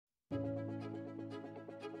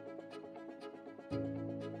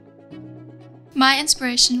My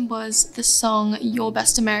inspiration was the song Your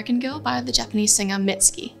Best American Girl by the Japanese singer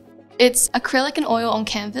Mitsuki. It's acrylic and oil on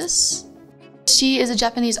canvas. She is a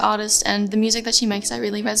Japanese artist and the music that she makes I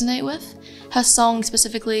really resonate with. Her song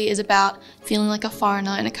specifically is about feeling like a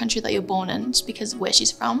foreigner in a country that you're born in just because of where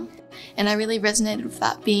she's from. And I really resonated with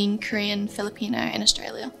that, being Korean, Filipino in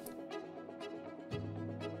Australia.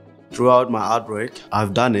 Throughout my artwork,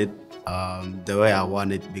 I've done it the way I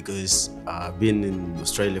want it because I've been in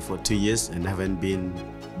Australia for 2 years and haven't been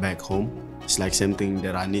back home. It's like something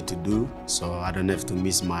that I need to do so I don't have to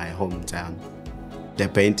miss my hometown. The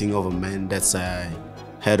painting of a man that's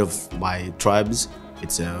head of my tribes,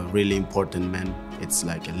 it's a really important man. It's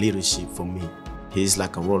like a leadership for me. He's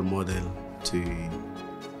like a role model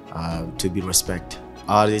to be respected.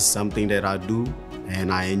 Art is something that I do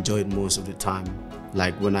and I enjoy it most of the time,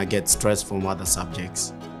 like when I get stressed from other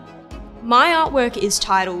subjects. My artwork is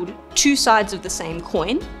titled Two Sides of the Same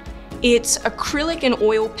Coin. It's acrylic and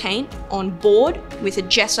oil paint on board with a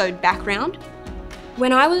gessoed background.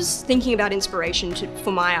 When I was thinking about inspiration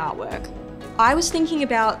for my artwork, I was thinking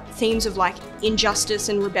about themes of like injustice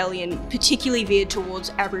and rebellion, particularly veered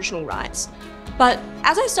towards Aboriginal rights. But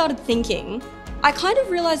as I started thinking, I kind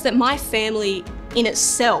of realized that my family in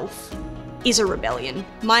itself is a rebellion.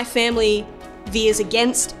 My family veers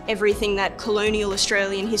against everything that colonial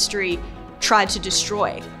Australian history tried to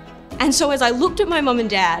destroy. And so as I looked at my mum and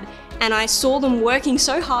dad and I saw them working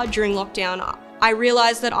so hard during lockdown, I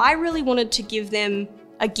realized that I really wanted to give them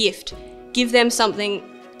a gift, give them something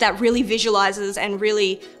that really visualizes and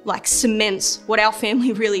really like cements what our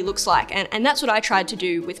family really looks like. And that's what I tried to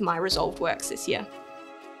do with my resolved works this year.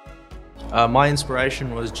 My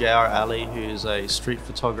inspiration was J.R. Ali, who's a street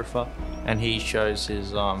photographer, and he shows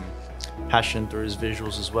his passion through his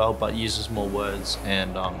visuals as well, but uses more words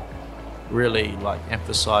and really like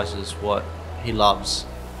emphasizes what he loves.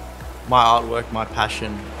 My artwork, my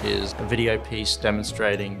passion, is a video piece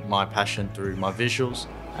demonstrating my passion through my visuals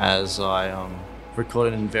as I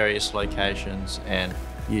recorded in various locations and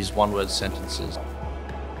use one-word sentences.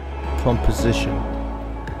 Composition.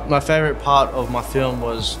 My favorite part of my film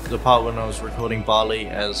was the part when I was recording Bali,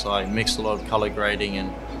 as I mixed a lot of color grading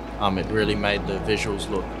and it really made the visuals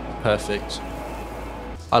look perfect.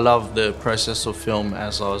 I love the process of film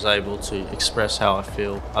as I was able to express how I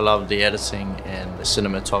feel. I love the editing and the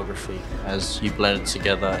cinematography as you blend it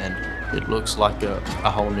together and it looks like a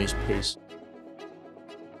whole new piece.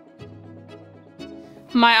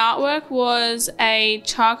 My artwork was a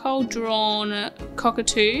charcoal drawn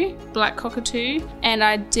cockatoo, black cockatoo, and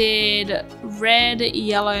I did red,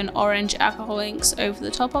 yellow and orange alcohol inks over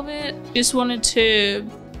the top of it. Just wanted to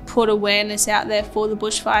put awareness out there for the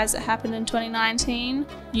bushfires that happened in 2019,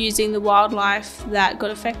 using the wildlife that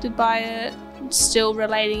got affected by it, still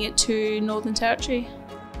relating it to Northern Territory.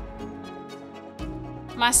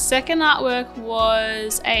 My second artwork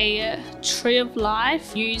was a tree of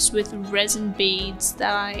life used with resin beads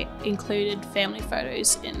that I included family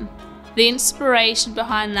photos in. The inspiration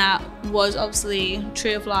behind that was obviously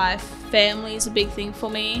tree of life. Family is a big thing for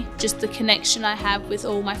me. Just the connection I have with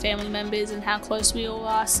all my family members and how close we all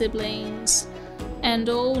are, siblings and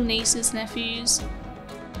all, nieces, nephews.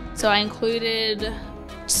 So I included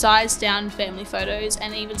sized down family photos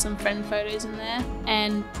and even some friend photos in there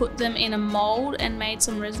and put them in a mold and made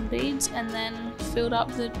some resin beads and then filled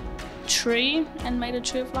up the tree and made a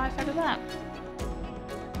tree of life out of that.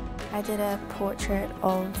 I did a portrait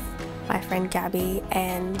of my friend Gabby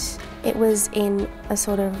and it was in a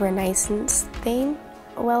sort of Renaissance theme.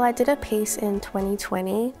 Well, I did a piece in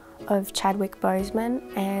 2020 of Chadwick Boseman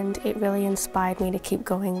and it really inspired me to keep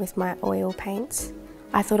going with my oil paints.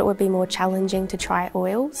 I thought it would be more challenging to try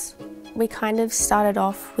oils. We kind of started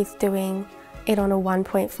off with doing it on a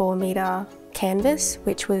 1.4 metre canvas,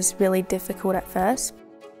 which was really difficult at first.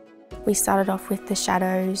 We started off with the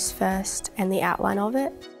shadows first and the outline of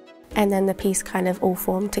it, and then the piece kind of all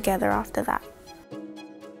formed together after that.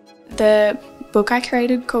 The book I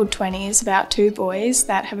created called 20 is about two boys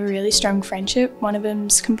that have a really strong friendship. One of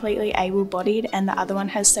them's completely able-bodied and the other one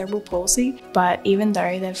has cerebral palsy, but even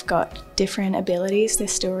though they've got different abilities, they're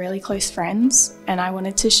still really close friends, and I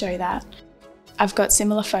wanted to show that. I've got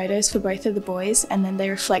similar photos for both of the boys and then they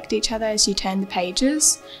reflect each other as you turn the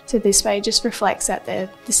pages. So this way just reflects that they're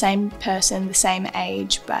the same person, the same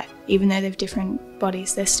age, but even though they've different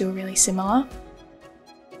bodies, they're still really similar.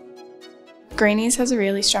 Greenies has a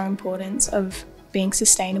really strong importance of being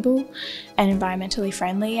sustainable and environmentally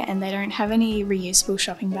friendly, and they don't have any reusable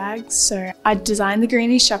shopping bags. So I designed the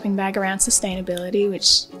Greenies shopping bag around sustainability,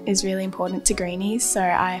 which is really important to Greenies. So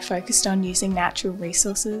I focused on using natural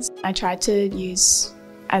resources. I tried to use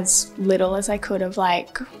as little as I could of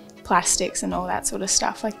like plastics and all that sort of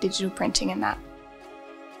stuff, like digital printing and that.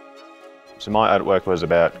 So my artwork was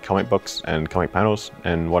about comic books and comic panels,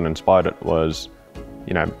 and what inspired it was,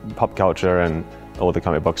 you know, pop culture and all the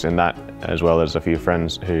comic books in that, as well as a few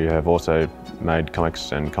friends who have also made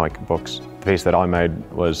comics and comic books. The piece that I made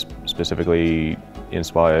was specifically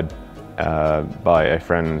inspired by a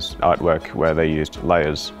friend's artwork where they used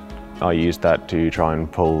layers. I used that to try and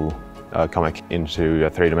pull a comic into a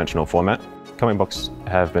three-dimensional format. Comic books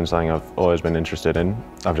have been something I've always been interested in.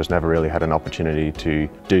 I've just never really had an opportunity to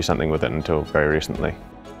do something with it until very recently.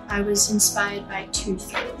 I was inspired by two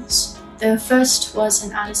things. The first was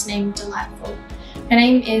an artist named Delightful. Her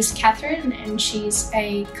name is Catherine, and she's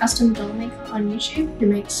a custom doll maker on YouTube who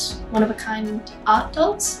makes one-of-a-kind art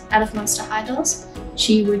dolls out of Monster High dolls.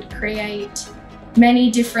 She would create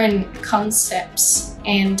many different concepts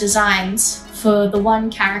and designs for the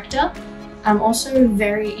one character. I'm also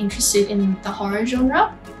very interested in the horror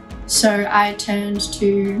genre, so I turned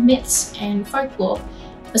to myths and folklore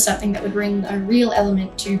for something that would bring a real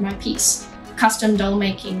element to my piece. Custom doll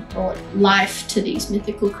making brought life to these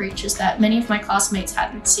mythical creatures that many of my classmates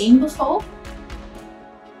hadn't seen before.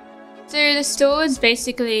 So the store is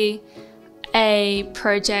basically a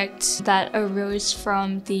project that arose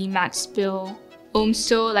from the Max Bill Ulm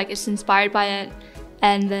store, like it's inspired by it,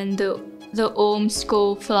 and then the Ulm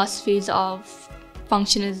school philosophies of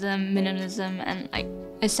functionalism, minimalism, and like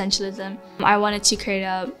essentialism. I wanted to create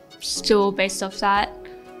a store based off that,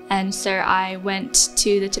 and so I went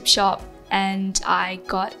to the tip shop and I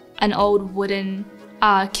got an old wooden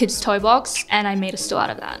kids toy box and I made a store out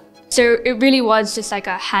of that. So it really was just like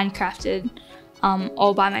a handcrafted,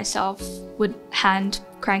 all by myself with hand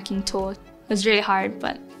cranking tool. It was really hard,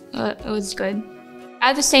 but it was good.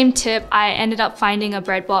 At the same tip, I ended up finding a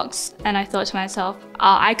bread box and I thought to myself,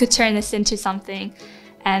 I could turn this into something.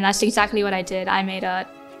 And that's exactly what I did. I made a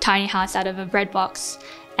tiny house out of a bread box,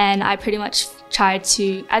 and I pretty much tried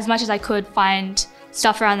to, as much as I could, find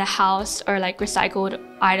stuff around the house or like recycled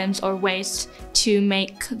items or waste to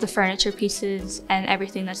make the furniture pieces and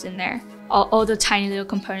everything that's in there. All the tiny little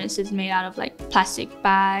components is made out of like plastic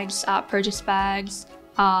bags, purchase bags,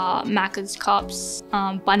 Macca's cups,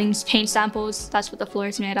 Bunnings paint samples, that's what the floor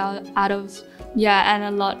is made out of. Yeah,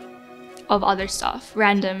 and a lot of other stuff,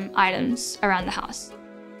 random items around the house.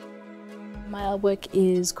 My artwork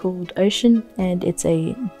is called Ocean, and it's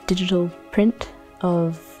a digital print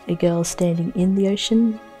of a girl standing in the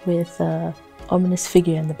ocean with an ominous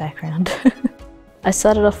figure in the background. I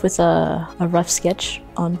started off with a rough sketch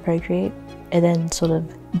on Procreate and then sort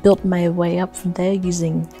of built my way up from there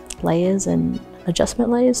using layers and adjustment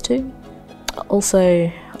layers too.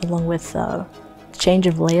 Also, along with change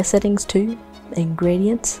of layer settings too, and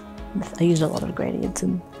gradients. I use a lot of gradients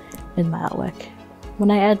in my artwork.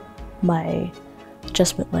 When I add my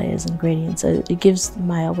adjustment layers and gradients, it gives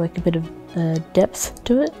my artwork a bit of depth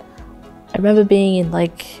to it. I remember being in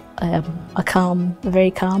like a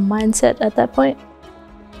very calm mindset at that point.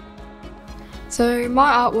 So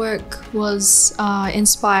my artwork was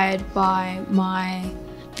inspired by my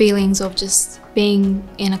feelings of just being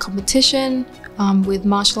in a competition with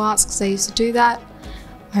martial arts, because I used to do that.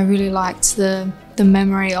 I really liked the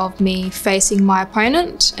memory of me facing my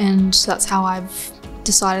opponent, and that's how I've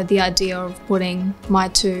decided the idea of putting my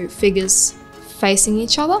two figures facing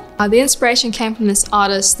each other. The inspiration came from this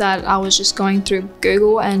artist that I was just going through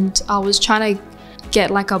Google, and I was trying to get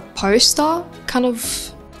like a poster kind of,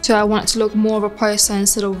 so I wanted to look more of a poster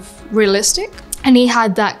instead of realistic. And he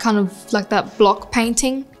had that kind of like that block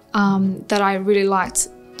painting that I really liked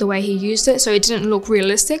the way he used it. So it didn't look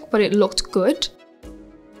realistic, but it looked good.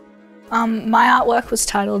 My artwork was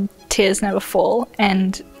titled Tears Never Fall,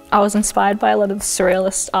 and I was inspired by a lot of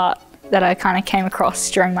surrealist art that I kind of came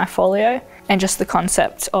across during my folio, and just the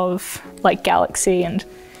concept of like galaxy and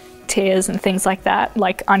tears and things like that,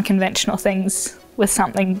 like unconventional things with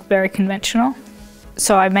something very conventional.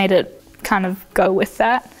 So I made it kind of go with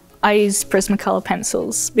that. I used Prismacolor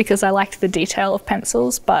pencils because I liked the detail of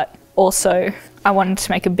pencils, but also I wanted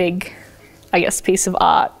to make a big, I guess, piece of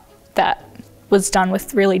art that was done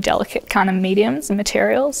with really delicate kind of mediums and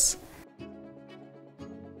materials.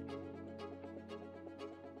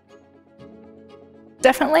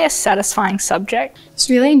 Definitely a satisfying subject. It's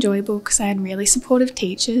really enjoyable because I had really supportive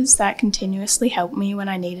teachers that continuously helped me when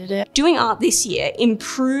I needed it. Doing art this year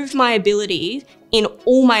improved my ability in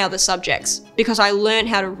all my other subjects because I learned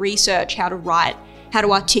how to research, how to write, how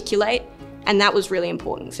to articulate, and that was really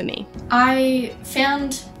important for me. I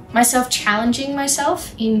found myself challenging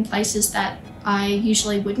myself in places that I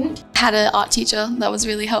usually wouldn't. I had an art teacher that was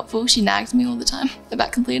really helpful. She nagged me all the time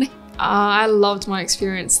about completing. I loved my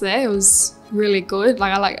experience there. It was really good.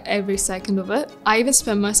 Like I like every second of it. I even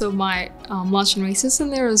spent most of my lunch and recess in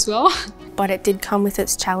there as well. But it did come with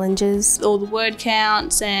its challenges. All the word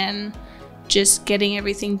counts and just getting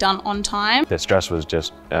everything done on time. The stress was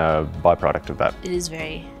just a byproduct of that. It is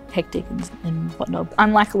very hectic and whatnot.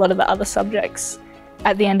 Unlike a lot of the other subjects,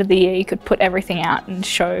 at the end of the year you could put everything out and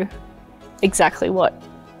show exactly what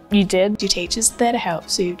you did. Your teacher's there to help,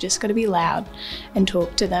 so you've just got to be loud and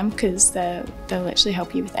talk to them because they'll actually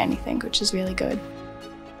help you with anything, which is really good.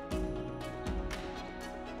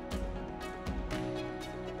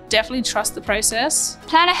 Definitely trust the process.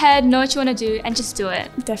 Plan ahead, know what you want to do, and just do it.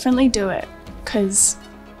 Definitely do it, because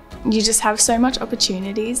you just have so much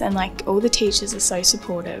opportunities and like all the teachers are so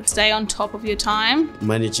supportive. Stay on top of your time.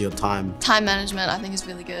 Manage your time. Time management, I think, is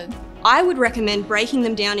really good. I would recommend breaking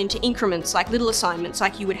them down into increments, like little assignments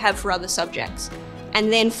like you would have for other subjects,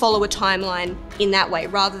 and then follow a timeline in that way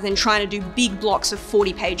rather than trying to do big blocks of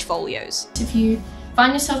 40-page folios. If you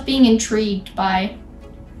find yourself being intrigued by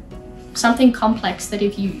something complex that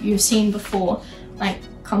you've seen before, like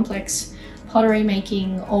complex pottery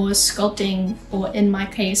making or sculpting, or in my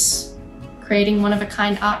case, creating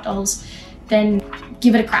one-of-a-kind art dolls, then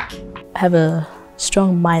give it a crack. Have a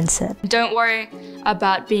strong mindset. Don't worry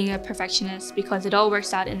about being a perfectionist because it all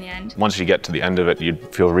works out in the end. Once you get to the end of it, you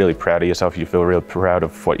feel really proud of yourself. You feel real proud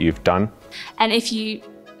of what you've done. And if you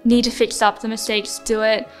need to fix up the mistakes, do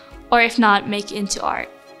it. Or if not, make it into art.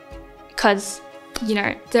 Because, you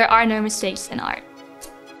know, there are no mistakes in art.